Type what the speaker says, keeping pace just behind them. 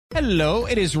Hello,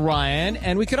 it is Ryan,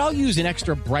 and we could all use an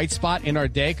extra bright spot in our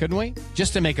day, couldn't we?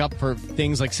 Just to make up for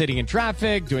things like sitting in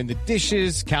traffic, doing the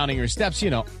dishes, counting your steps,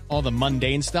 all the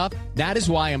mundane stuff. That is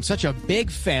why I'm such a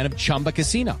big fan of Chumba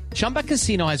Casino. Chumba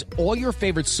Casino has all your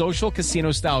favorite social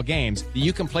casino-style games that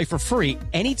you can play for free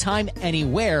anytime,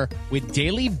 anywhere with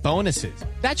daily bonuses.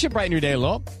 That should brighten your day a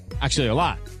little. Actually, a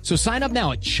lot. So sign up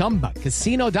now at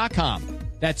ChumbaCasino.com.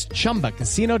 That's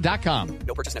ChumbaCasino.com.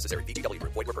 No purchase necessary. VGW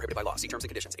Group. Void where prohibited by law. See terms and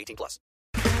conditions. 18+.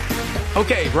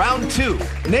 Okay, round two.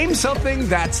 Name something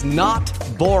that's not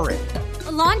boring.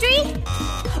 A laundry?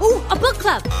 Ooh, a book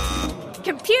club.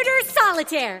 Computer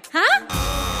solitaire, huh?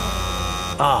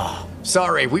 Ah,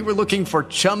 sorry. We were looking for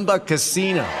Chumba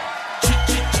Casino.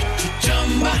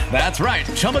 That's right.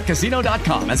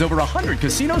 ChumbaCasino.com has over 100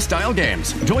 casino-style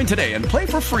games. Join today and play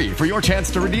for free for your chance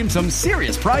to redeem some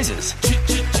serious prizes.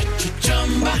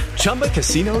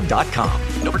 ChumbaCasino.com.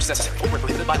 No purchase necessary. Void where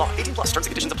prohibited by law. 18+. Terms and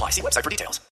conditions apply. See website for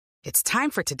details. It's time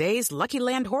for today's Lucky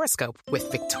Land horoscope with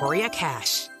Victoria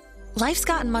Cash. Life's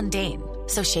gotten mundane,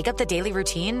 so shake up the daily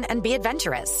routine and be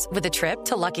adventurous with a trip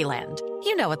to Lucky Land.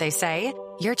 You know what they say.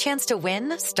 Your chance to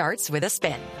win starts with a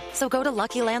spin. So go to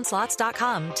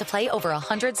LuckyLandSlots.com to play over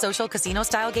 100 social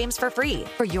casino-style games for free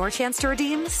for your chance to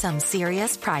redeem some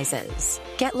serious prizes.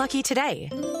 Get lucky today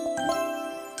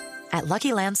at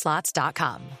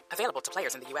LuckyLandSlots.com. Available to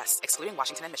players in the U.S., excluding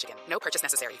Washington and Michigan. No purchase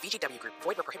necessary. VGW Group.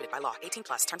 Void where prohibited by law.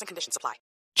 18+. Terms and conditions apply.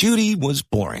 Judy was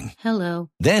boring. Hello.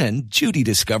 Then Judy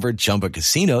discovered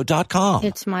ChumbaCasino.com.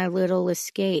 It's my little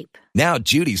escape. Now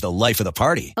Judy's the life of the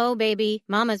party. Oh, baby,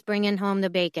 mama's bringing home the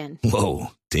bacon. Whoa,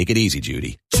 take it easy,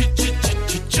 Judy.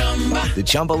 The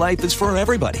Chumba life is for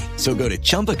everybody. So go to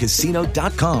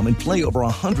ChumbaCasino.com and play over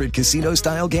 100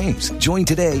 casino-style games. Join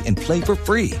today and play for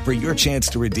free for your chance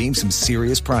to redeem some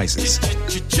serious prizes.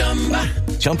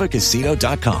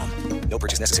 ChumbaCasino.com. No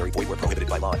purchase necessary. Void where prohibited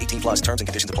by law. 18+. Terms and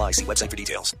conditions apply. See website for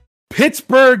details.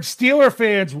 Pittsburgh Steelers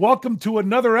fans, welcome to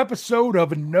another episode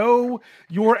of Know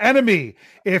Your Enemy.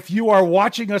 If you are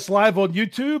watching us live on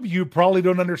YouTube, you probably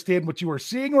don't understand what you are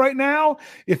seeing right now.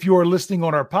 If you are listening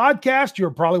on our podcast,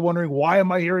 you're probably wondering, why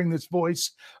am I hearing this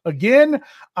voice again?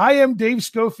 I am Dave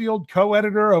Schofield,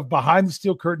 co-editor of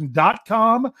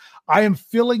BehindTheSteelCurtain.com. I am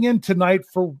filling in tonight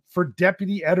for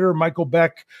Deputy Editor Michael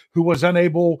Beck, who was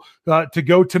unable to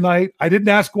go tonight. I didn't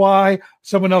ask why.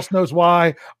 Someone else knows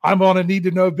why. I'm on a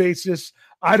need-to-know basis.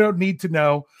 I don't need to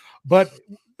know, but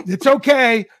it's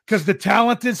okay because the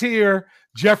talent is here.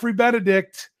 Jeffrey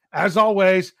Benedict, as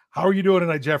always. How are you doing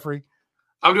tonight, Jeffrey?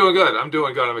 I'm doing good.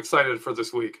 I'm excited for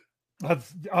this week. The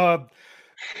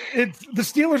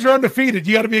Steelers are undefeated.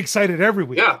 You got to be excited every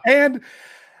week. Yeah.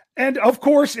 And of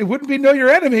course, it wouldn't be Know Your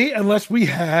Enemy unless we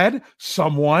had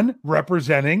someone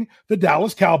representing the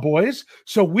Dallas Cowboys.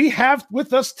 So we have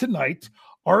with us tonight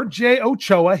RJ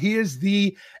Ochoa. He is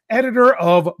the editor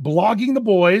of Blogging the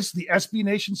Boys, the SB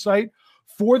Nation site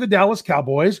for the Dallas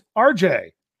Cowboys.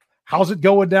 RJ, how's it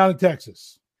going down in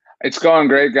Texas? It's going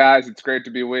great, guys. It's great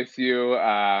to be with you.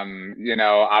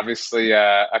 Obviously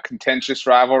a contentious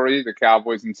rivalry, the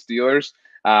Cowboys and Steelers.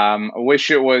 I wish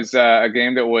it was a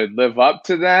game that would live up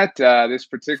to that this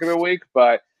particular week,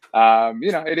 but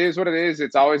it is what it is.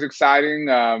 It's always exciting.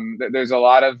 There's a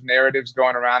lot of narratives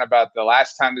going around about the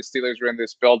last time the Steelers were in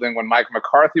this building when Mike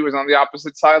McCarthy was on the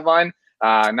opposite sideline.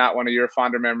 Not one of your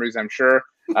fonder memories, I'm sure.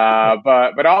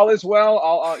 But all is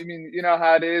well. You know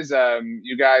how it is.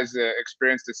 You guys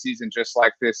experienced a season just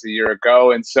like this a year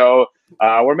ago, and so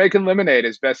we're making lemonade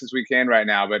as best as we can right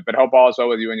now. But hope all is well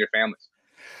with you and your families.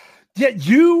 Yeah,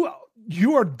 you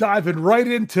are diving right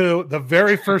into the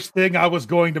very first thing I was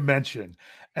going to mention,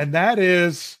 and that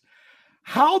is,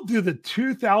 how do the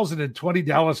 2020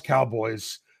 Dallas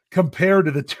Cowboys compare to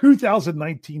the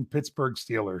 2019 Pittsburgh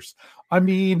Steelers? I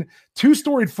mean, two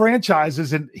storied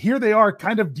franchises, and here they are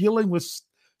kind of dealing with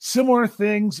similar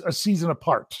things a season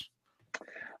apart.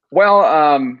 Well,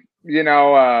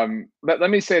 let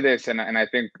me say this, and I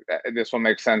think this will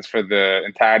make sense for the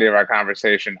entirety of our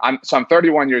conversation. I'm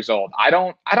 31 years old. I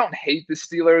don't hate the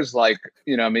Steelers like,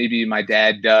 maybe my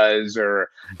dad does, or,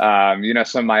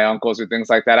 some of my uncles or things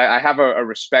like that. I have a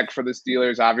respect for the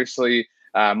Steelers. Obviously,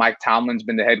 Mike Tomlin's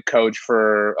been the head coach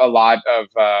for a lot of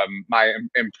my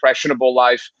impressionable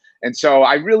life. And so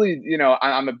I really,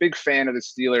 I'm a big fan of the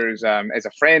Steelers as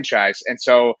a franchise. And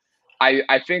so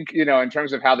I think, in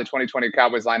terms of how the 2020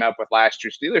 Cowboys line up with last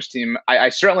year's Steelers team, I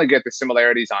certainly get the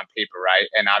similarities on paper, right?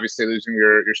 And obviously losing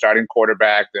your starting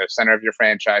quarterback, the center of your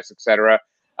franchise, et cetera.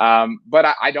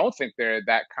 But I don't think they're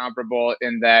that comparable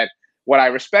in that what I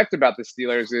respect about the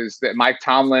Steelers is that Mike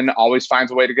Tomlin always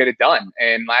finds a way to get it done.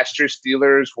 And last year's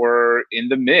Steelers were in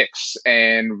the mix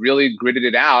and really gritted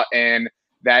it out. And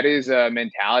that is a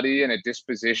mentality and a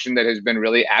disposition that has been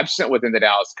really absent within the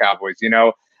Dallas Cowboys.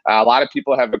 A lot of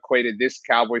people have equated this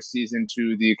Cowboys season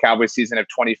to the Cowboys season of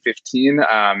 2015,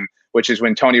 which is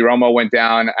when Tony Romo went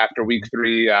down after week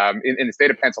 3 in the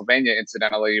state of Pennsylvania,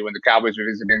 incidentally, when the Cowboys were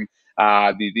visiting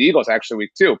the Eagles, actually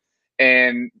week 2.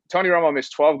 And Tony Romo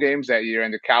missed 12 games that year,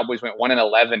 and the Cowboys went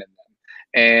 1-11 in them.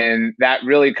 And that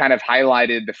really kind of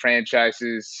highlighted the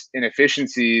franchise's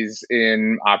inefficiencies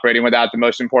in operating without the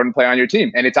most important player on your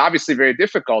team. And it's obviously very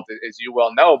difficult, as you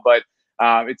well know, but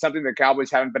it's something that Cowboys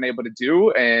haven't been able to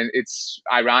do. And it's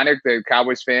ironic that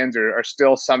Cowboys fans are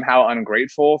still somehow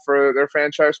ungrateful for their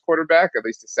franchise quarterback, at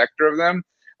least a sector of them.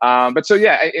 But so,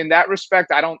 yeah, in that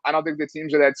respect, I don't think the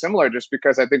teams are that similar, just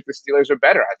because I think the Steelers are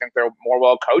better. I think they're more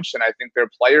well coached, and I think their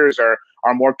players are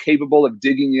more capable of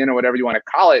digging in, or whatever you want to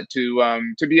call it,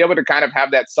 to be able to kind of have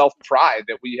that self-pride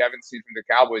that we haven't seen from the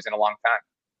Cowboys in a long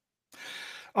time.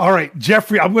 All right,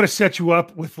 Jeffrey, I'm going to set you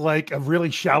up with like a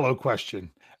really shallow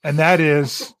question. And that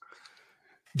is,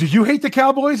 do you hate the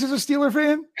Cowboys as a Steeler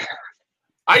fan?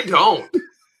 I don't.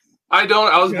 I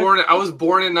was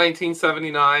born in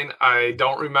 1979. I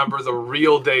don't remember the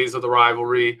real days of the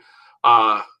rivalry.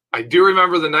 I do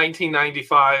remember the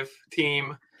 1995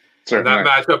 team, and that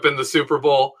matchup in the Super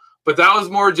Bowl. But that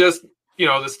was more just, the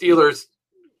Steelers.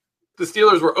 The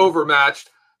Steelers were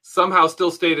overmatched, somehow still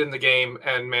stayed in the game,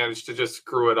 and managed to just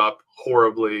screw it up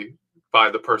horribly by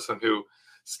the person who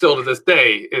still to this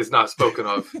day is not spoken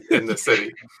of in the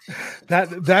city.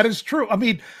 That is true. I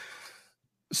mean,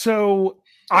 so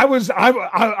I was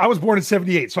born in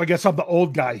 78, so I guess I'm the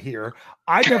old guy here.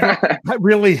 I never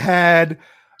really had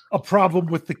a problem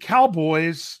with the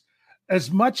Cowboys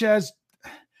as much as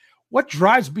what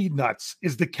drives me nuts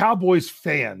is the Cowboys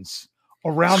fans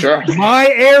around my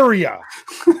area.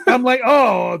 I'm like,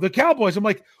 oh, the Cowboys. I'm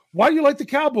like, why do you like the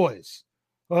Cowboys?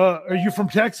 Are you from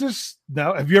Texas?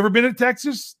 No. Have you ever been to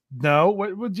Texas? No.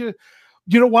 What would you?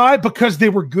 You know why? Because they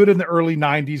were good in the early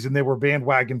 90s and they were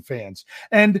bandwagon fans.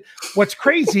 And what's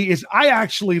crazy is I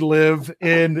actually live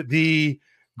in the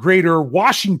greater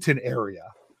Washington area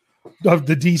of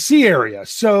the DC area.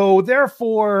 So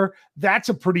therefore, that's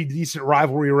a pretty decent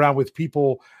rivalry around with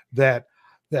people that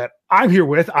I'm here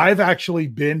with. I've actually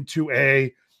been to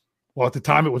at the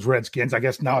time it was Redskins. I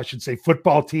guess now I should say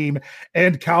football team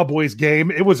and Cowboys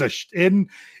game. It was the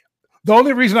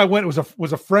only reason I went was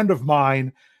a friend of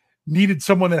mine needed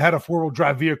someone that had a 4-wheel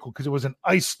drive vehicle because it was an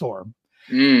ice storm.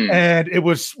 And it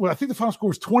was, I think the final score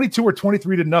was 22 or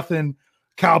 23-0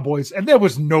 Cowboys. And there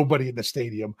was nobody in the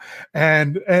stadium.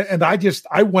 And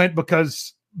I went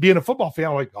because being a football fan,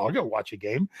 I'm like, I'll go watch a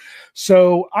game.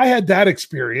 So I had that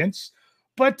experience,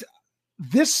 but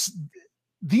these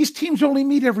teams only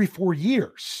meet every 4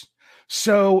 years.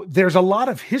 So there's a lot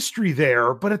of history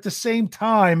there, but at the same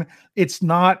time, it's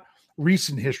not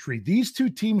recent history. These two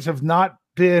teams have not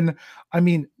been,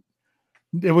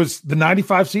 it was the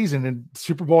 95 season and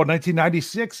Super Bowl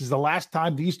 1996 is the last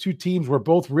time these two teams were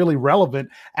both really relevant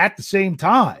at the same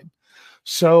time.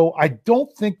 So I don't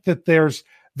think that there's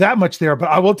that much there, but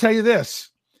I will tell you this,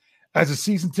 as a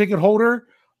season ticket holder,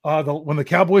 when the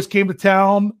Cowboys came to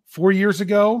town 4 years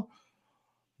ago,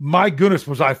 my goodness,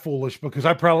 was I foolish, because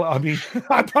I probably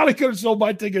could have sold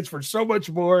my tickets for so much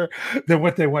more than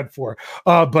what they went for.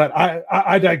 But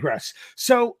I digress.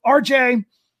 So RJ,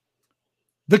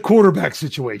 the quarterback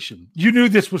situation, you knew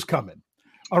this was coming.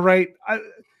 All right.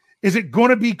 Is it going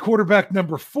to be quarterback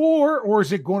number 4 or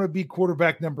is it going to be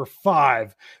quarterback number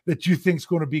 5 that you think is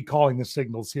going to be calling the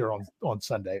signals here on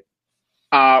Sunday?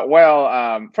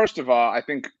 First of all, I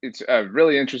think it's a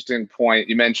really interesting point.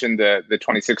 You mentioned the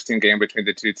 2016 game between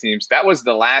the two teams. That was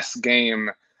the last game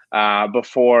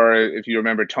before, if you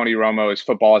remember, Tony Romo's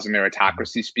football is a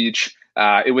meritocracy speech.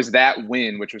 It was that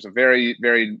win, which was a very,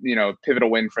 very, pivotal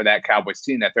win for that Cowboys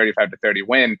team, that 35-30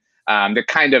 win. That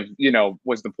kind of,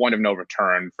 was the point of no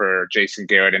return for Jason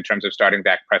Garrett in terms of starting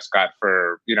Dak Prescott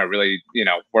for, really,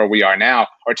 where we are now,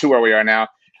 or to where we are now.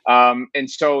 And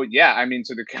so,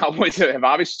 so the Cowboys have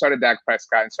obviously started Dak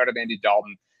Prescott and started Andy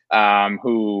Dalton,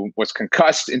 who was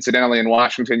concussed, incidentally, in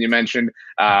Washington, you mentioned,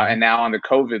 and now on the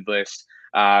COVID list.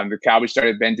 The Cowboys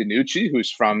started Ben DiNucci,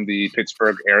 who's from the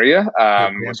Pittsburgh area,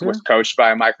 was coached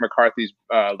by Mike McCarthy's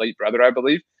late brother, I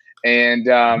believe.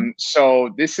 And so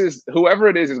this is, whoever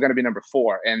it is going to be number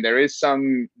 4. And there is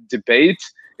some debate,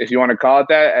 if you want to call it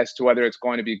that, as to whether it's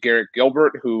going to be Garrett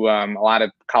Gilbert, who a lot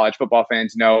of college football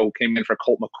fans know came in for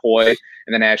Colt McCoy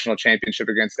in the national championship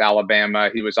against Alabama.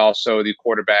 He was also the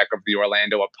quarterback of the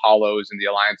Orlando Apollos in the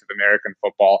Alliance of American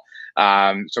Football.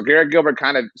 So Garrett Gilbert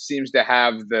kind of seems to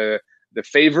have the the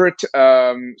favorite.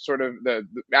 Sort of I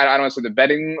don't want to say the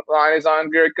betting line is on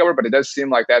Garrett Gilbert, but it does seem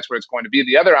like that's where it's going to be.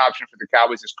 The other option for the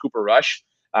Cowboys is Cooper Rush,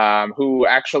 who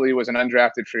actually was an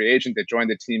undrafted free agent that joined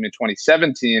the team in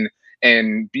 2017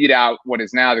 and beat out what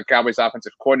is now the Cowboys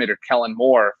offensive coordinator, Kellen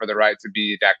Moore, for the right to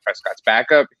be Dak Prescott's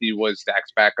backup. He was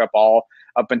Dak's backup all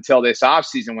up until this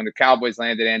offseason when the Cowboys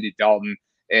landed Andy Dalton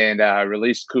and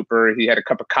released Cooper. He had a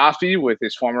cup of coffee with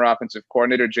his former offensive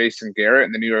coordinator, Jason Garrett,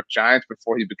 and the New York Giants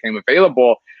before he became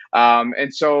available.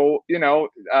 And so,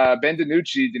 Ben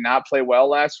DiNucci did not play well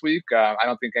last week. I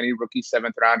don't think any rookie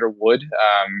seventh rounder would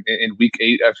in week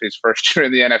 8 of his first year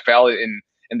in the NFL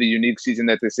in the unique season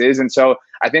that this is. And so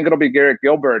I think it'll be Garrett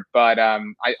Gilbert, but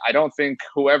I don't think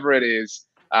whoever it is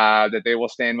that they will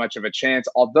stand much of a chance.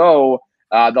 Although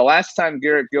the last time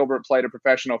Garrett Gilbert played a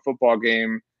professional football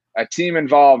game, a team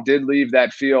involved did leave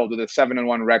that field with a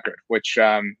 7-1 record, which,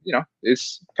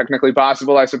 is technically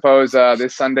possible, I suppose,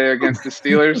 this Sunday against the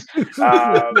Steelers.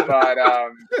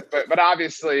 But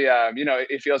obviously,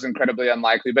 it feels incredibly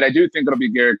unlikely. But I do think it'll be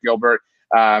Garrett Gilbert.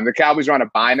 The Cowboys are on a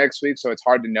bye next week, so it's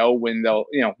hard to know when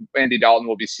Andy Dalton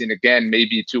will be seen again,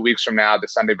 maybe 2 weeks from now, the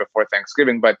Sunday before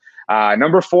Thanksgiving. But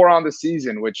number 4 on the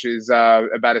season, which is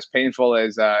about as painful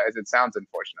as it sounds,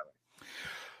 unfortunately.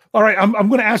 All right, I'm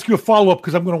going to ask you a follow-up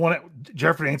because I'm going to want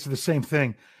Jeffrey to answer the same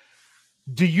thing.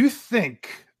 Do you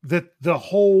think that the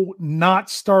whole not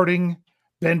starting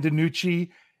Ben DiNucci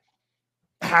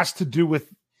has to do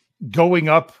with going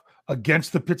up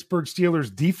against the Pittsburgh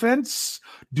Steelers defense?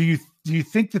 Do you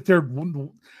think that they're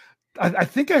 – I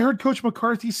think I heard Coach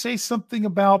McCarthy say something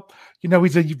about,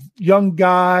 he's a young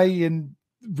guy and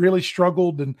really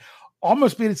struggled and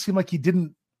almost made it seem like he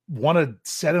didn't want to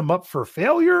set him up for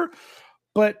failure.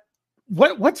 But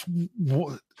was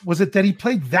it that he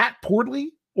played that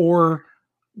poorly, or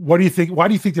what do you think? Why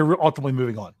do you think they're ultimately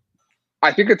moving on?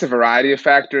 I think it's a variety of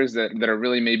factors that are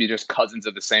really maybe just cousins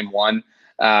of the same one.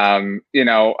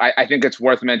 I think it's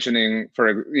worth mentioning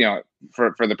for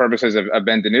the purposes of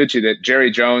Ben DiNucci that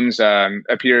Jerry Jones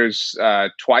appears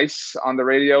twice on the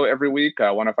radio every week,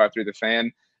 105.3 The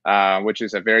Fan. Which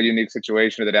is a very unique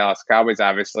situation for the Dallas Cowboys,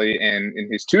 obviously. And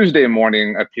in his Tuesday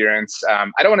morning appearance, I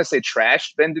don't want to say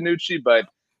trashed Ben DiNucci, but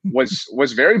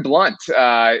was very blunt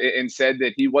and said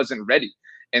that he wasn't ready.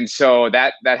 And so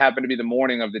that happened to be the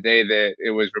morning of the day that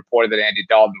it was reported that Andy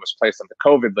Dalton was placed on the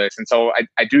COVID list. And so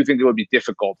I do think it would be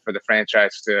difficult for the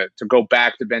franchise to go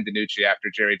back to Ben DiNucci after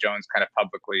Jerry Jones kind of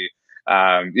publicly,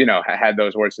 had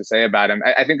those words to say about him.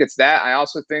 I think it's that. I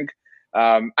also think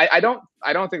I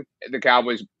don't think the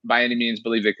Cowboys by any means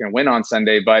believe they can win on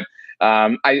Sunday, but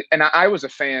I was a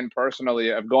fan personally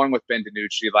of going with Ben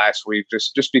DiNucci last week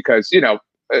just because,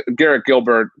 Garrett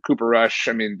Gilbert, Cooper Rush,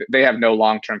 I mean, they have no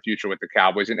long-term future with the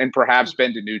Cowboys. And perhaps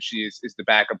Ben DiNucci is the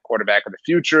backup quarterback of the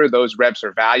future. Those reps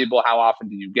are valuable. How often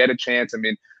do you get a chance? I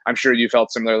mean, I'm sure you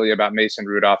felt similarly about Mason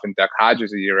Rudolph and Duck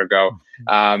Hodges a year ago.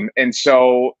 And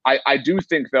so I do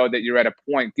think, though, that you're at a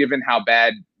point, given how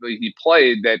badly he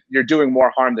played, that you're doing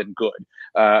more harm than good.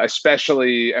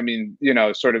 Especially, I mean,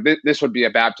 sort of this would be a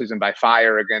baptism by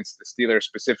fire against the Steelers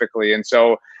specifically. And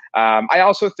so I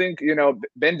also think,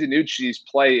 Ben DiNucci's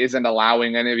play isn't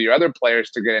allowing any of your other players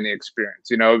to get any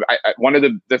experience. One of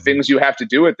the things you have to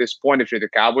do at this point, if you're the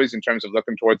Cowboys, in terms of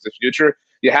looking towards the future,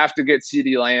 you have to get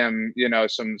CeeDee Lamb,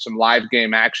 some live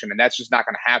game action. And that's just not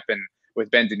going to happen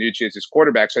with Ben DiNucci as his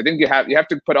quarterback. So I think you have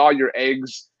to put all your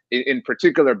eggs in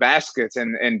particular baskets.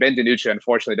 And Ben DiNucci,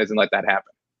 unfortunately, doesn't let that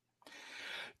happen.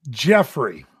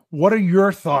 Jeffrey, what are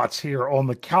your thoughts here on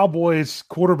the Cowboys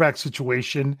quarterback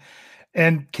situation?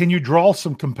 And can you draw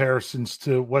some comparisons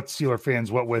to what Steeler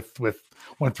fans went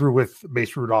through with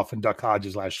Mason Rudolph and Duck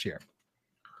Hodges last year?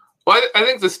 Well, I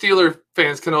think the Steeler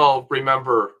fans can all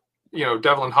remember,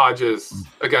 Devlin Hodges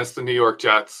against the New York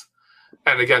Jets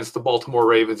and against the Baltimore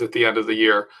Ravens at the end of the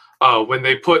year. When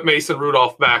they put Mason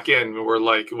Rudolph back in, we're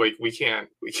like, wait, we can't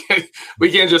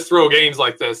just throw games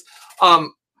like this.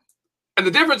 And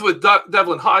the difference with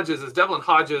Devlin Hodges is Devlin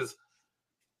Hodges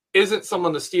isn't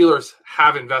someone the Steelers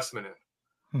have investment in.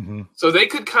 Mm-hmm. So they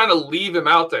could kind of leave him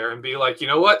out there and be like, you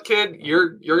know what, kid,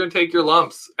 you're going to take your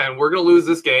lumps and we're going to lose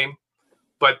this game,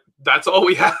 but that's all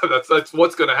we have. That's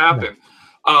what's going to happen.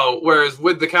 Yeah. Whereas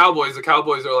with the Cowboys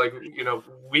are like,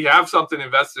 we have something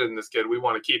invested in this kid. We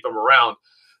want to keep him around.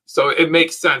 So it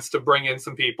makes sense to bring in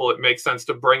some people. It makes sense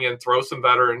to throw some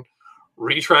veteran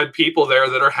retread people there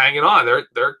that are hanging on.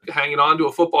 They're hanging on to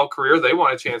a football career. They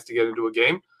want a chance to get into a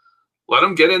game. Let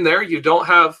them get in there. You don't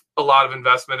have a lot of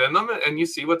investment in them, and you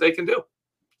see what they can do.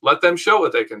 Let them show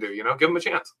what they can do. Give them a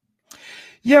chance.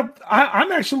 Yeah, I'm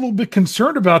actually a little bit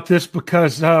concerned about this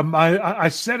because I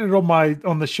said it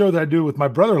on the show that I do with my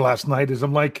brother last night. Is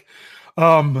I'm like,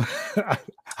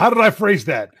 How did I phrase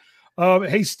that?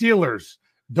 Hey, Steelers,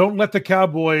 don't let the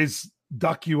Cowboys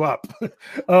duck you up.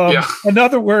 In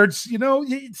other words,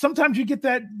 sometimes you get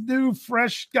that new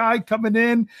fresh guy coming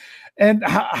in, and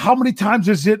how many times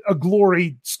is it a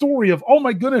glory story of, oh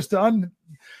my goodness,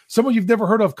 someone you've never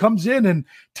heard of comes in and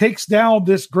takes down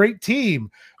this great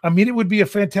team. I mean, it would be a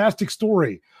fantastic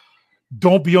story.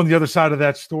 Don't be on the other side of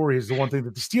that story is the one thing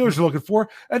that the Steelers are looking for.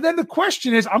 And then the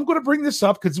question is, I'm going to bring this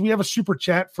up because we have a super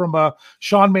chat from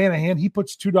Sean Manahan. He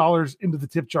puts $2 into the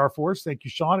tip jar for us. Thank you,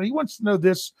 Sean. And he wants to know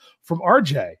this from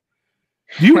RJ.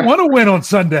 Do you want to win on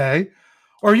Sunday,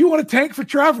 or you want to tank for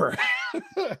Trevor?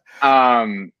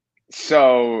 I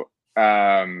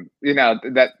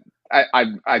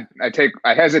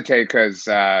hesitate because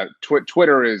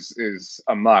Twitter is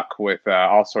amok with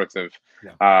all sorts of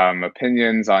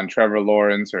opinions on Trevor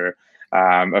Lawrence or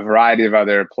a variety of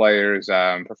other players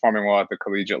performing well at the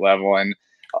collegiate level. And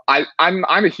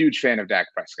I'm a huge fan of Dak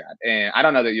Prescott, and I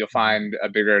don't know that you'll find a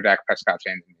bigger Dak Prescott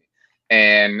fan than me.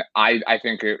 And I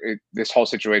think this whole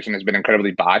situation has been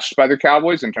incredibly botched by the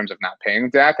Cowboys in terms of not paying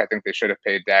Dak. I think they should have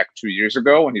paid Dak 2 years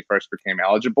ago when he first became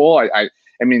eligible. I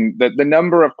mean, the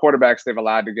number of quarterbacks they've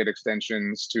allowed to get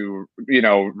extensions to,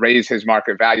 raise his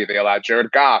market value. They allowed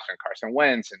Jared Goff and Carson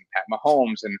Wentz and Pat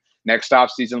Mahomes, and next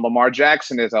offseason, Lamar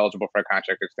Jackson is eligible for a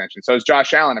contract extension. So is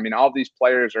Josh Allen. I mean, all of these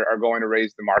players are going to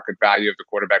raise the market value of the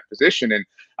quarterback position. And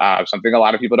something a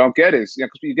lot of people don't get is,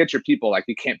 because you get your people like,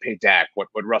 you can't pay Dak what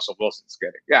Russell Wilson's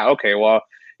getting. Yeah, okay, well,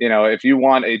 if you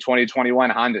want a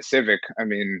 2021 Honda Civic, I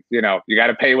mean, you got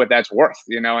to pay what that's worth,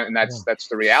 and that's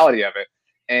the reality of it.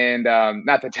 And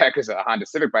not that Dak is a Honda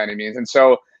Civic by any means. And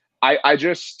so I'm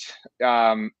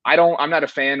not a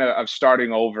fan of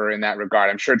starting over in that regard.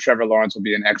 I'm sure Trevor Lawrence will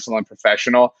be an excellent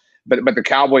professional, but the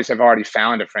Cowboys have already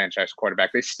found a franchise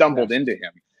quarterback. They stumbled into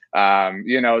him.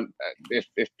 If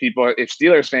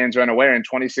Steelers fans are unaware, in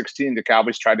 2016, the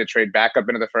Cowboys tried to trade back up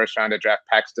into the first round to draft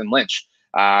Paxton Lynch.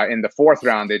 In the fourth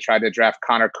round, they tried to draft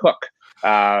Connor Cook.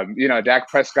 Dak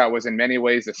Prescott was in many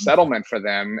ways a settlement for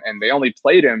them, and they only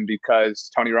played him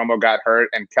because Tony Romo got hurt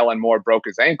and Kellen Moore broke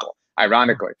his ankle,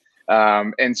 ironically.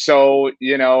 And so,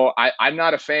 I'm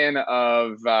not a fan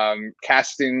of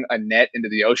casting a net into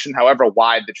the ocean, however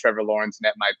wide the Trevor Lawrence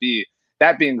net might be.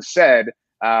 That being said,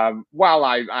 while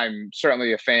I'm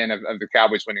certainly a fan of the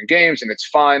Cowboys winning games and it's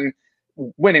fun,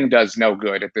 winning does no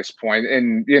good at this point.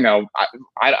 And,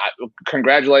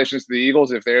 congratulations to the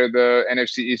Eagles. If they're the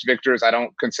NFC East victors, I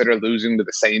don't consider losing to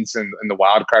the Saints in the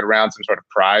wild card round some sort of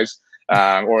prize.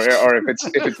 Or if it's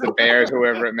the Bears,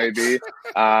 whoever it may be.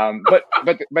 But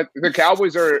the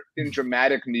Cowboys are in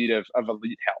dramatic need of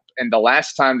elite help. And the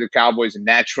last time the Cowboys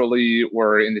naturally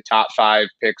were in the top 5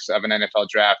 picks of an NFL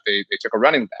draft, they took a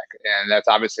running back. And that's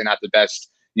obviously not the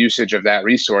best usage of that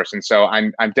resource. And so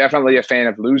I'm definitely a fan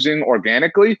of losing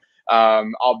organically,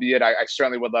 albeit I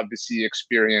certainly would love to see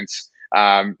experience,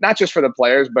 not just for the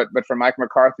players, but for Mike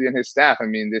McCarthy and his staff. I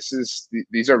mean,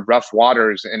 these are rough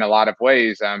waters in a lot of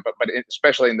ways, but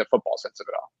especially in the football sense of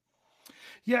it all.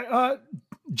 Yeah.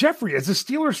 Jeffrey, as a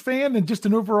Steelers fan and just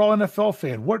an overall NFL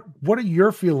fan, what are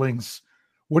your feelings?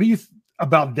 What do you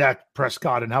about Dak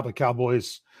Prescott and how the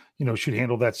Cowboys, should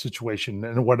handle that situation,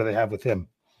 and what do they have with him?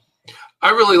 I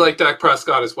really like Dak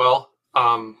Prescott as well.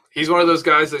 He's one of those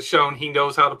guys that's shown he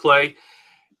knows how to play.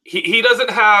 He doesn't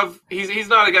have – he's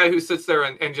not a guy who sits there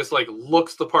and just, like,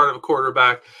 looks the part of a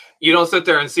quarterback. You don't sit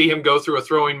there and see him go through a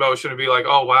throwing motion and be like,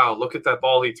 oh, wow, look at that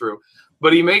ball he threw.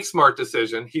 But he makes smart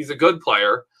decisions. He's a good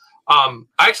player. I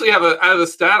actually have a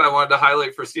stat I wanted to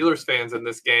highlight for Steelers fans in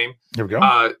this game. Here we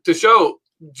go. To show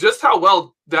just how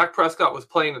well Dak Prescott was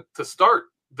playing to start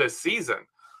this season.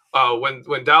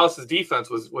 When Dallas's defense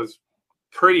was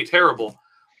pretty terrible.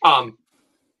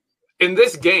 In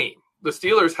this game, the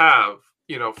Steelers have,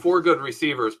 4 good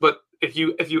receivers, but if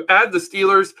you add the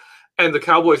Steelers and the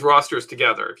Cowboys rosters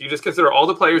together, if you just consider all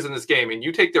the players in this game and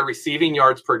you take their receiving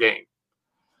yards per game,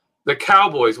 the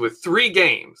Cowboys, with 3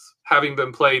 games having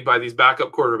been played by these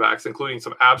backup quarterbacks, including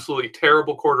some absolutely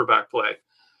terrible quarterback play,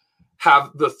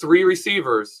 have the 3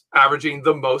 receivers averaging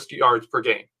the most yards per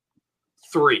game.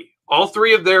 3. All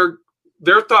 3 of their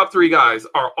top 3 guys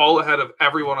are all ahead of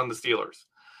everyone on the Steelers.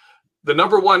 The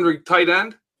number 1 tight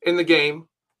end in the game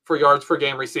for yards per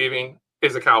game receiving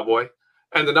is a Cowboy.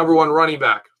 And the number 1 running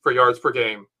back for yards per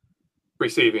game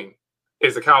receiving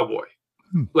is a Cowboy.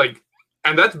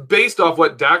 And that's based off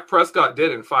what Dak Prescott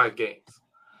did in 5 games.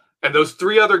 And those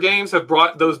 3 other games have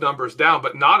brought those numbers down,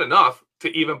 but not enough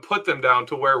to even put them down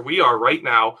to where we are right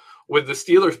now with the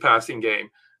Steelers passing game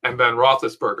and Ben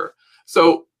Roethlisberger.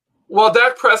 So while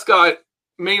Dak Prescott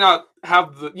may not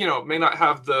have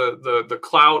the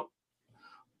clout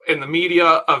in the media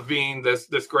of being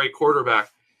this great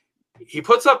quarterback. He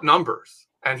puts up numbers,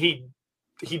 and he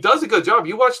does a good job.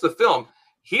 You watch the film;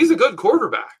 he's a good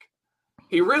quarterback.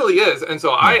 He really is. And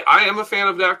so I am a fan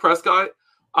of Dak Prescott.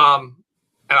 And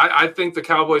I think the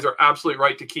Cowboys are absolutely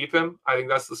right to keep him. I think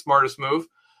that's the smartest move.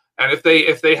 And if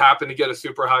they happen to get a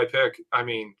super high pick, I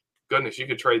mean, goodness, you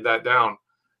could trade that down.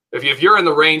 If you're in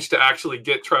the range to actually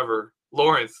get Trevor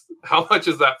Lawrence, how much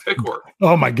is that pick worth?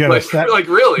 Oh my goodness. Like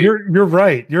really? You're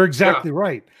right. You're exactly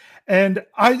right. And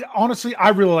I honestly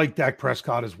really like Dak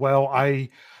Prescott as well. I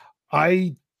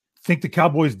think the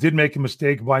Cowboys did make a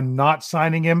mistake by not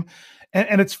signing him.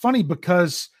 And it's funny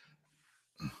because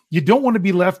you don't want to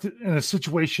be left in a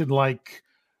situation like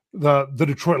the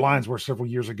Detroit Lions were several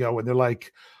years ago. And they're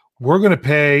like, we're going to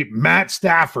pay Matt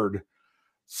Stafford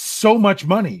so much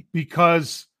money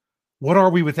because what are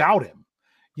we without him?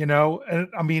 And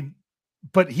I mean,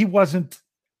 but he wasn't,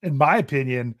 in my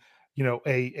opinion,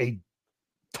 a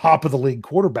top of the league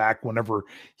quarterback whenever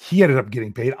he ended up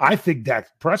getting paid. I think Dak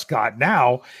Prescott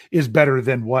now is better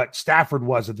than what Stafford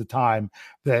was at the time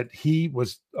that he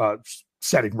was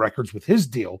setting records with his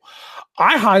deal.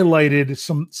 I highlighted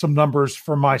some numbers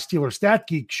for my Steelers Stat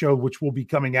Geek show, which will be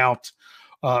coming out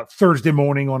Thursday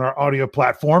morning on our audio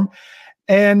platform.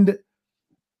 And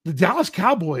the Dallas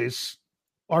Cowboys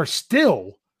are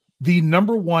still the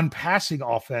number one passing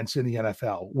offense in the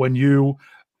NFL when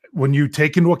you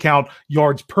take into account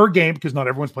yards per game, because not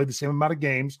everyone's played the same amount of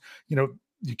games. You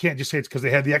can't just say it's because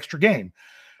they had the extra game.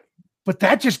 But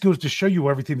that just goes to show you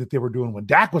everything that they were doing when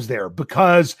Dak was there,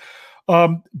 because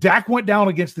Dak went down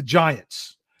against the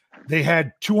Giants. They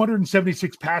had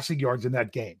 276 passing yards in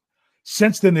that game.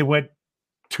 Since then, they went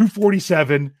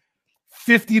 247,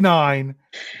 59,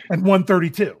 and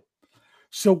 132.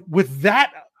 So with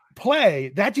that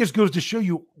play, that just goes to show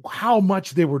you how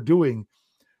much they were doing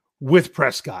with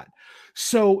Prescott.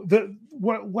 So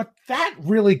what that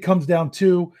really comes down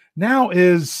to now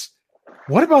is,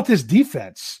 what about this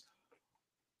defense?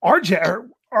 RJ,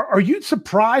 are you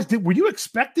surprised? Were you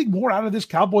expecting more out of this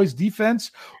Cowboys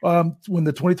defense when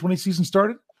the 2020 season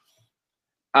started?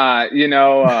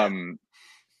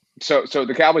 So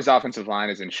the Cowboys offensive line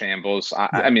is in shambles.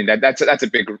 I mean, that's a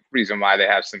big reason why they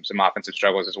have some offensive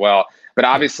struggles as well. But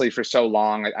obviously for so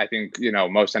long, I think,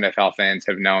 most NFL fans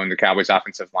have known the Cowboys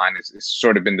offensive line is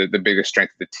sort of been the biggest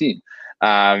strength of the team.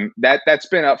 That's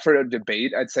been up for a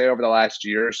debate, I'd say, over the last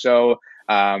year or so.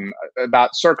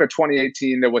 About circa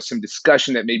 2018, there was some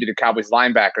discussion that maybe the Cowboys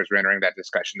linebackers were entering that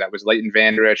discussion. That was Leighton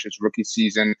Vander Esch's rookie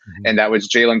season, and that was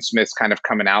Jalen Smith's kind of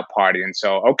coming out party. And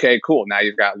so, okay, cool. Now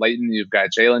you've got Leighton, you've got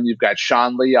Jalen, you've got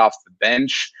Sean Lee off the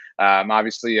bench,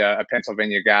 obviously a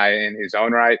Pennsylvania guy in his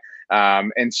own right.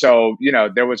 And so,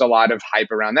 there was a lot of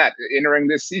hype around that. Entering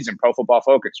this season, Pro Football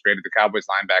Focus graded the Cowboys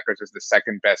linebackers as the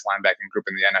second best linebacking group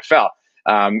in the NFL.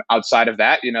 Outside of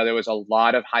that, there was a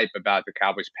lot of hype about the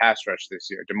Cowboys pass rush this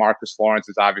year. DeMarcus Lawrence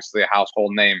is obviously a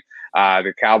household name.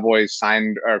 The Cowboys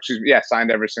signed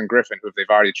Everson Griffin, who they've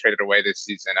already traded away this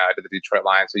season to the Detroit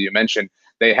Lions. So you mentioned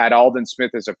they had Aldon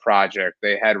Smith as a project.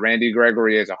 They had Randy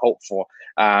Gregory as a hopeful.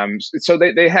 So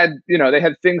they had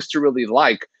things to really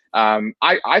like.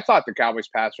 I thought the Cowboys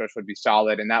pass rush would be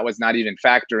solid, and that was not even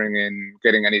factoring in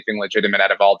getting anything legitimate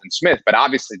out of Aldon Smith. But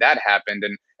obviously that happened,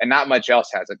 and not much else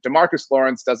has it. DeMarcus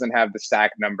Lawrence doesn't have the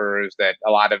sack numbers that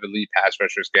a lot of elite pass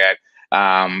rushers get.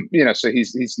 So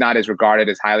he's not as regarded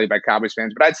as highly by Cowboys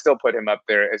fans, but I'd still put him up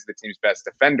there as the team's best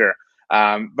defender.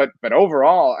 But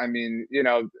overall, I mean,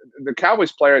 the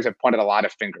Cowboys players have pointed a lot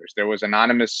of fingers. There was an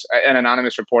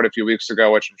anonymous report a few weeks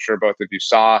ago, which I'm sure both of you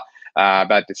saw,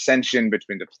 about dissension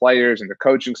between the players and the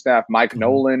coaching staff. Mike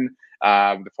Nolan,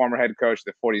 the former head coach of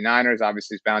the 49ers,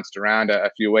 obviously has bounced around a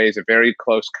few ways. A very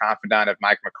close confidant of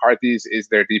Mike McCarthy's is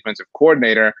their defensive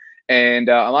coordinator. And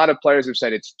a lot of players have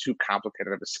said it's too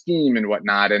complicated of a scheme and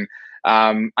whatnot. And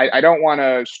I don't want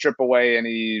to strip away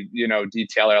any,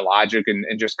 detail or logic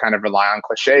and just kind of rely on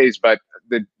cliches. But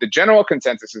the general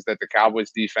consensus is that the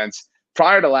Cowboys defense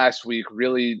prior to last week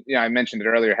really, I mentioned it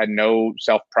earlier, had no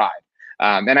self-pride.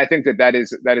 And I think that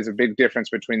is a big difference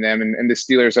between them and the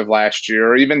Steelers of last year,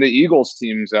 or even the Eagles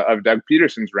teams of Doug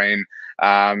Peterson's reign,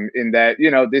 in that,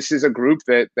 this is a group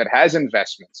that has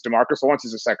investments. DeMarcus Lawrence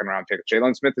is a second-round pick.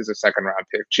 Jalen Smith is a second-round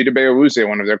pick. Chidobe Awuzie,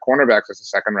 one of their cornerbacks, is a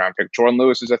second-round pick. Jordan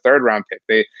Lewis is a third-round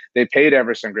pick. They paid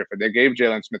Everson Griffin. They gave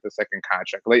Jalen Smith a second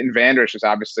contract. Leighton Vander Esch is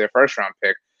obviously a first-round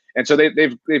pick. And so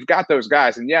they've got those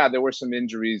guys. And yeah, there were some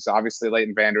injuries. Obviously,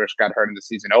 Leighton Vander Esch got hurt in the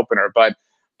season opener, but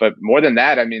more than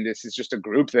that, I mean, this is just a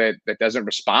group that doesn't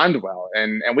respond well.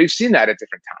 And we've seen that at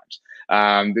different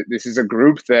times. This is a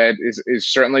group that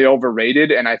is certainly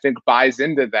overrated, and I think buys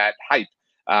into that hype.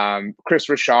 Chris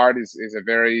Richard is a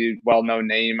very well-known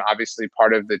name. Obviously,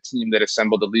 part of the team that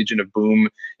assembled the Legion of Boom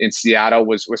in Seattle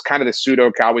was kind of the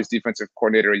pseudo Cowboys defensive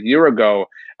coordinator a year ago.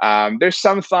 There's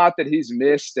some thought that he's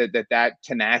missed, that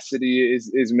tenacity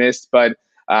is missed, but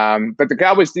the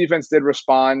Cowboys defense did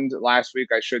respond last week.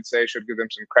 I should give them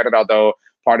some credit, although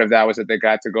part of that was that they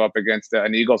got to go up against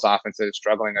an Eagles offense that is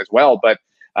struggling as well. But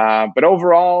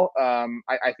overall,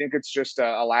 I think it's just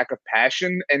a lack of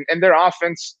passion, and their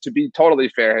offense, to be totally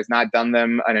fair, has not done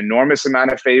them an enormous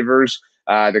amount of favors.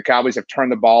 The Cowboys have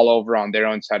turned the ball over on their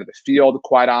own side of the field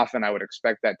quite often. I would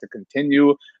expect that to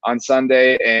continue on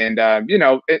Sunday. And, I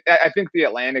think the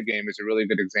Atlanta game is a really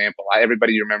good example.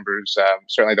 Everybody remembers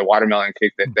certainly the watermelon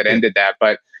cake that ended that.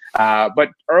 But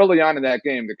early on in that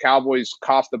game, the Cowboys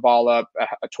coughed the ball up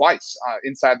twice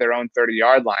inside their own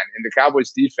 30-yard line. And the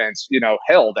Cowboys defense,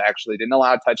 held, actually, didn't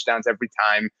allow touchdowns every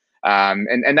time.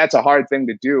 And that's a hard thing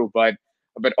to do.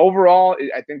 But overall,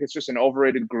 I think it's just an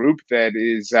overrated group that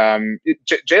is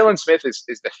Jaylon Smith is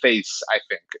the face, I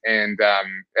think. And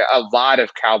a lot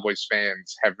of Cowboys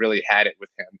fans have really had it with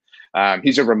him.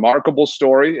 He's a remarkable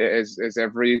story, as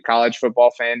every college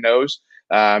football fan knows.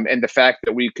 And the fact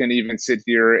that we can even sit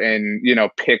here and,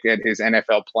 pick at his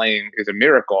NFL playing is a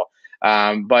miracle.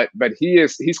 But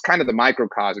he's kind of the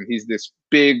microcosm. He's this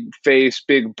big face,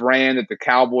 big brand that the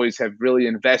Cowboys have really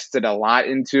invested a lot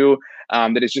into,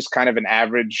 that is just kind of an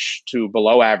average to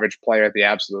below average player at the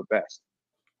absolute best.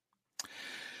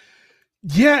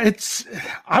 Yeah,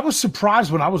 I was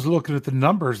surprised when I was looking at the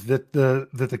numbers that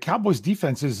the Cowboys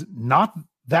defense is not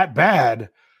that bad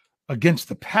against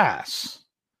the pass.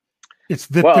 It's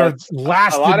that they're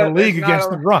last in the league against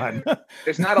the run.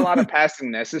 There's not a lot of passing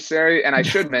necessary. And I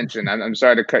should mention, I'm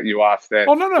sorry to cut you off, that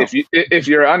no. If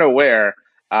you're unaware,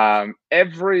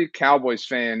 every Cowboys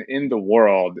fan in the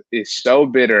world is so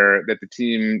bitter that the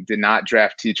team did not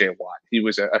draft TJ Watt. He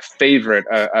was a favorite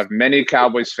of many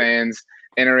Cowboys fans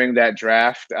entering that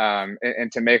draft.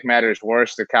 And to make matters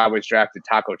worse, the Cowboys drafted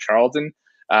Taco Charlton.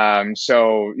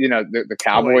 So,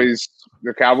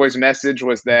 the Cowboys message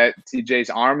was that TJ's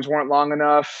arms weren't long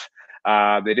enough.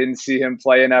 They didn't see him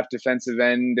play enough defensive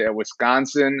end at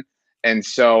Wisconsin. And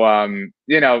so,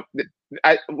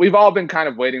 we've all been kind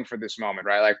of waiting for this moment,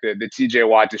 right? Like the TJ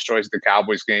Watt destroys the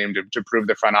Cowboys game to prove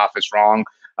the front office wrong.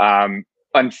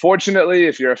 Unfortunately,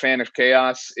 if you're a fan of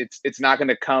chaos, it's not going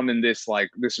to come in this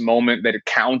moment that it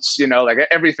counts, like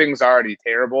everything's already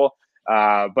terrible.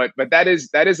 But that is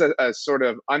a sort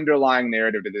of underlying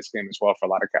narrative to this game as well for a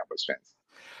lot of Cowboys fans.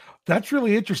 That's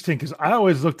really interesting, because I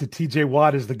always looked at TJ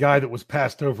Watt as the guy that was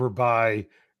passed over by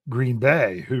Green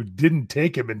Bay, who didn't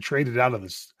take him and traded out of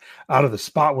the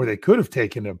spot where they could have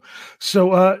taken him.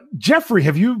 So, Jeffrey,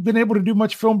 have you been able to do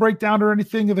much film breakdown or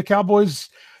anything of the Cowboys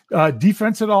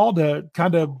defense at all to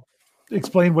kind of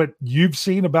explain what you've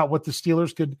seen about what the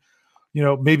Steelers could,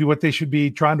 maybe what they should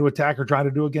be trying to attack or trying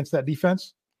to do against that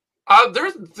defense?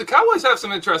 The Cowboys have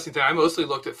some interesting things. I mostly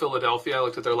looked at Philadelphia. I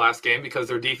looked at their last game because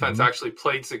their defense actually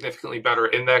played significantly better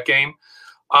in that game.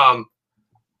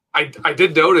 I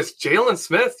did notice Jaylon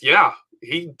Smith. Yeah,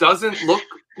 he doesn't look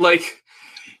like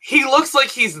he looks like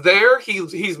he's there.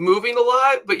 He's moving a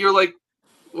lot, but you're like,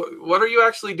 what are you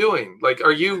actually doing? Like,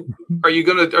 are you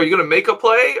gonna make a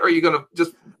play? Or are you gonna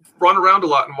just run around a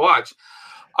lot and watch?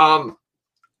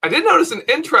 I did notice an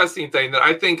interesting thing that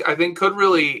I think could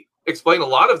really explain a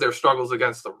lot of their struggles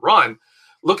against the run,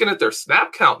 looking at their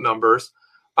snap count numbers,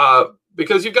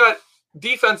 because you've got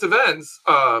defensive ends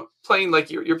playing like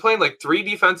you're playing like 3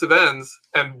 defensive ends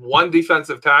and 1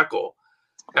 defensive tackle,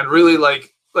 and really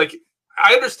like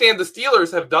I understand the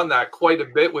Steelers have done that quite a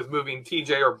bit with moving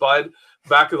TJ or Bud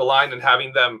back of the line and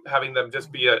having them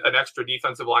just be an extra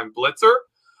defensive line blitzer,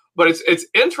 but it's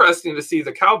interesting to see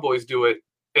the Cowboys do it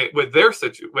with their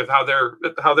with how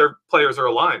their players are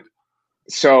aligned.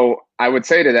 So I would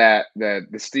say to that the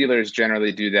Steelers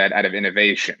generally do that out of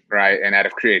innovation, right, and out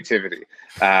of creativity,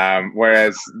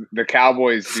 whereas the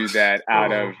Cowboys do that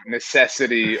out of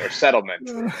necessity or settlement.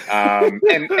 And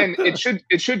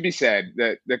it should be said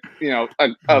that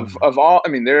of all, I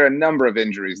mean, there are a number of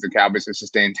injuries the Cowboys have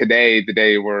sustained. Today, the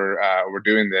day we're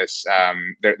doing this,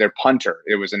 their punter,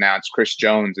 it was announced Chris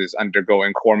Jones is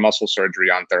undergoing core muscle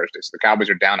surgery on Thursday, so the Cowboys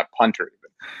are down a punter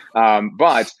even.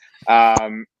 But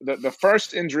the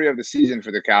first injury of the season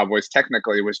for the Cowboys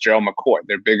technically was Joe McCoy,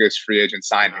 their biggest free agent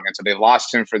signing, and so they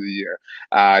lost him for the year.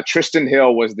 Tristan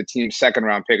Hill was the team's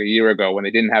second-round pick a year ago when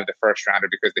they didn't have the first rounder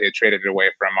because they had traded it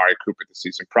away for Amari Cooper the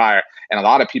season prior, and a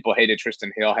lot of people hated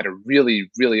Tristan Hill, had a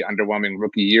really, really underwhelming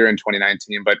rookie year in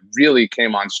 2019, but really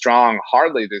came on strong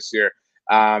hardly this year.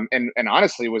 and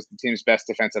honestly was the team's best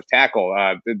defensive tackle.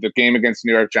 The game against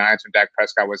the New York Giants when Dak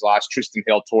Prescott was lost, Tristan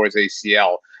Hill tore his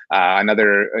ACL.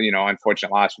 Another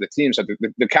unfortunate loss for the team. So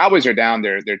the Cowboys are down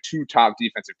their two top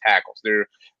defensive tackles.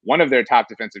 One of their top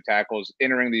defensive tackles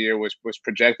entering the year was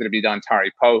projected to be Dontari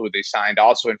Poe, who they signed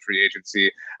also in free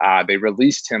agency. They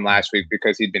released him last week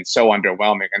because he'd been so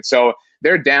underwhelming. And so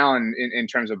they're down in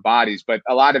terms of bodies, but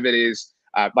a lot of it is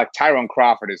like Tyrone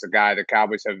Crawford is a guy the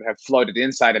Cowboys have floated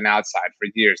inside and outside for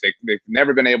years. They've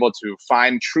never been able to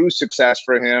find true success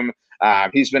for him.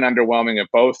 He's been underwhelming at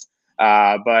both.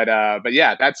 But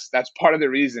yeah, that's part of the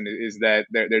reason is that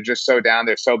they're just so down,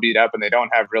 they're so beat up, and they don't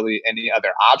have really any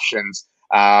other options.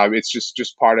 It's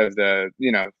just part of the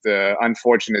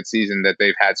unfortunate season that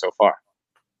they've had so far.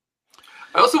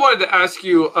 I also wanted to ask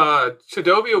you,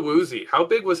 Chidobe Awuzie, how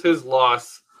big was his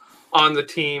loss on the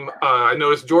team? I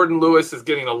noticed Jordan Lewis is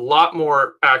getting a lot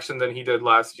more action than he did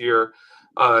last year.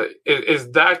 Is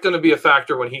that going to be a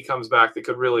factor when he comes back that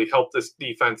could really help this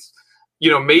defense,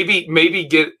 maybe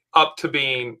get up to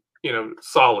being,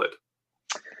 solid?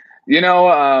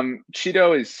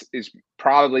 Cheeto is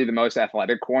probably the most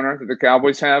athletic corner that the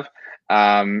Cowboys have.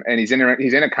 And he's in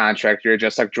a contract year,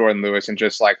 just like Jordan Lewis and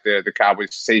just like the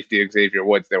Cowboys safety Xavier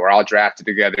Woods. They were all drafted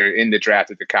together in the draft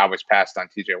that the Cowboys passed on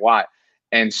TJ Watt.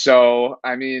 And so,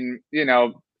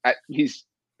 he's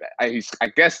I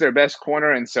guess their best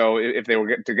corner. And so if they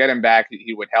were to get him back,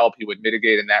 he would help. He would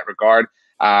mitigate in that regard.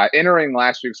 Entering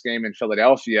last week's game in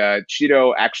Philadelphia,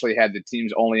 Cheeto actually had the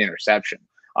team's only interception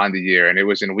on the year, and it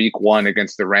was in week 1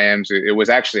 against the Rams. It was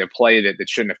actually a play that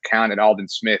shouldn't have counted. Alden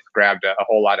Smith grabbed a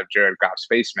whole lot of Jared Goff's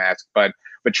face mask, but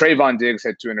Trayvon Diggs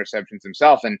had 2 interceptions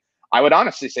himself. And I would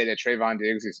honestly say that Trayvon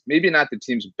Diggs is maybe not the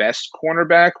team's best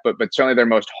cornerback, but certainly their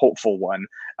most hopeful one.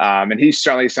 And he's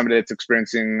certainly somebody that's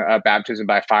experiencing baptism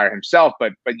by fire himself,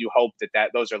 but you hope that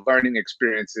those are learning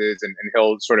experiences and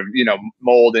he'll sort of,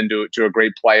 mold into a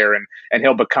great player and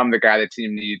he'll become the guy the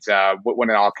team needs when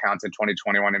it all counts in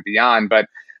 2021 and beyond. But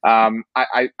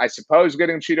I suppose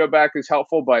getting Cheeto back is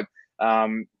helpful, but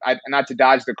not to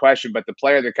dodge the question, but the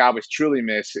player the Cowboys truly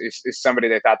miss is somebody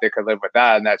they thought they could live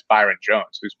without, and that's Byron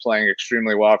Jones, who's playing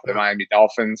extremely well for the Miami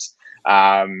Dolphins.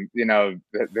 The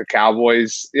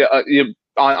Cowboys,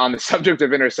 on the subject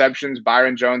of interceptions,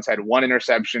 Byron Jones had 1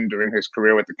 interception during his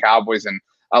career with the Cowboys, and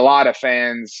a lot of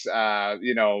fans,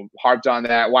 harped on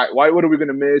that. What are we going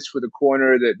to miss with a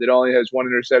corner that only has 1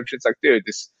 interception? It's like, dude,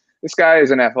 this guy is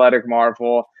an athletic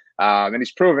marvel. And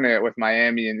he's proven it with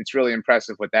Miami, and it's really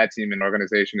impressive what that team and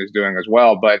organization is doing as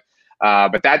well. But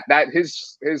that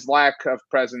his lack of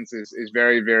presence is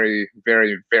very, very,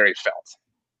 very, very felt.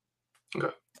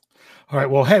 Okay. All right.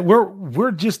 Well, hey, we're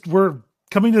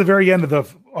coming to the very end of the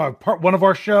part 1 of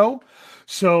our show,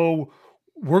 so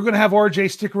we're going to have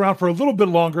RJ stick around for a little bit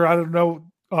longer. I don't know.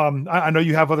 I know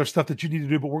you have other stuff that you need to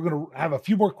do, but we're going to have a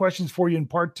few more questions for you in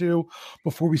part 2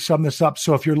 before we sum this up.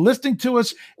 So if you're listening to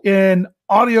us in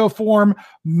audio form,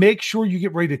 make sure you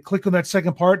get ready to click on that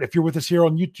second part. If you're with us here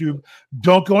on YouTube,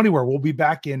 don't go anywhere. We'll be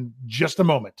back in just a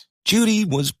moment. Judy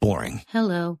was boring.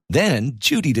 Hello. Then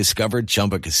Judy discovered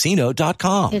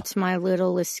ChumbaCasino.com. It's my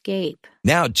little escape.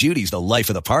 Now Judy's the life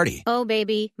of the party. Oh,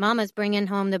 baby, mama's bringing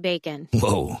home the bacon.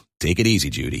 Whoa, take it easy,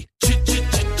 Judy.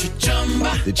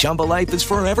 The Chumba life is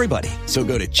for everybody. So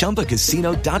go to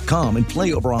ChumbaCasino.com and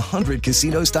play over 100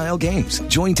 casino-style games.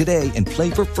 Join today and play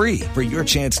for free for your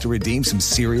chance to redeem some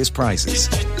serious prizes.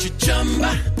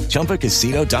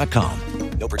 ChumbaCasino.com.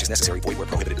 No purchase necessary. Void where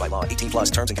prohibited by law.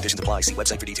 18+ terms and conditions apply. See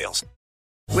website for details.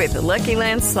 With the Lucky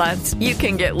Land Slots, you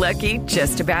can get lucky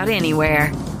just about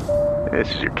anywhere.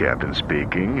 This is your captain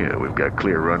speaking. We've got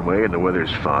clear runway and the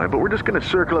weather's fine, but we're just going to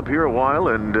circle up here a while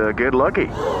and get lucky.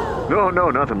 No,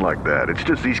 nothing like that. It's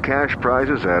just these cash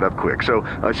prizes add up quick. So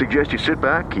I suggest you sit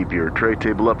back, keep your tray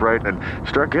table upright, and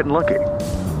start getting lucky.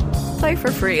 Play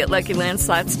for free at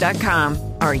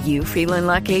LuckyLandSlots.com. Are you feeling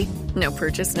lucky? No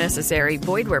purchase necessary.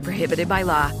 Void where prohibited by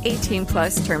law.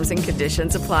 18+ terms and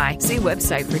conditions apply. See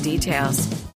website for details.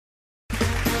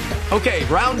 Okay,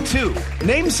 round 2.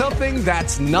 Name something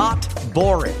that's not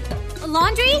boring. A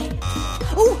laundry?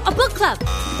 Ooh, a book club.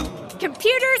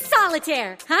 Computer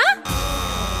solitaire, huh?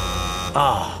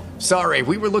 Ah, sorry,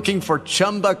 we were looking for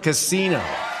Chumba Casino.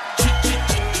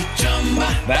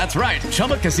 That's right,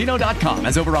 ChumbaCasino.com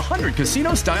has over 100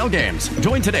 casino-style games.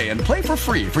 Join today and play for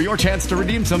free for your chance to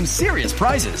redeem some serious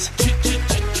prizes.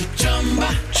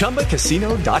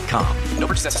 ChumbaCasino.com. No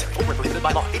purchase necessary. Void where prohibited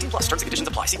by law. 18+ terms and conditions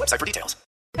apply. See website for details.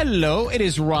 Hello, it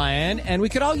is Ryan, and we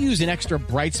could all use an extra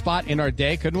bright spot in our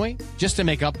day, couldn't we? Just to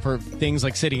make up for things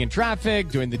like sitting in traffic,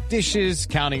 doing the dishes,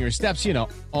 counting your steps, you know,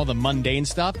 all the mundane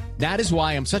stuff. That is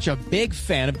why I'm such a big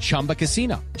fan of Chumba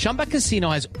Casino. Chumba Casino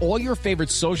has all your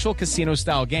favorite social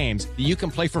casino-style games that you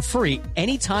can play for free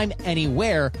anytime,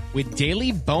 anywhere with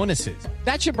daily bonuses.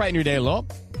 That should brighten your day a little.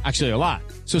 Actually, a lot.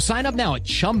 So sign up now at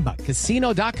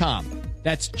ChumbaCasino.com.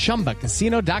 That's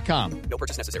ChumbaCasino.com. No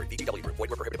purchase necessary. VGW Group. Void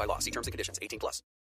where prohibited by law. See terms and conditions. 18+.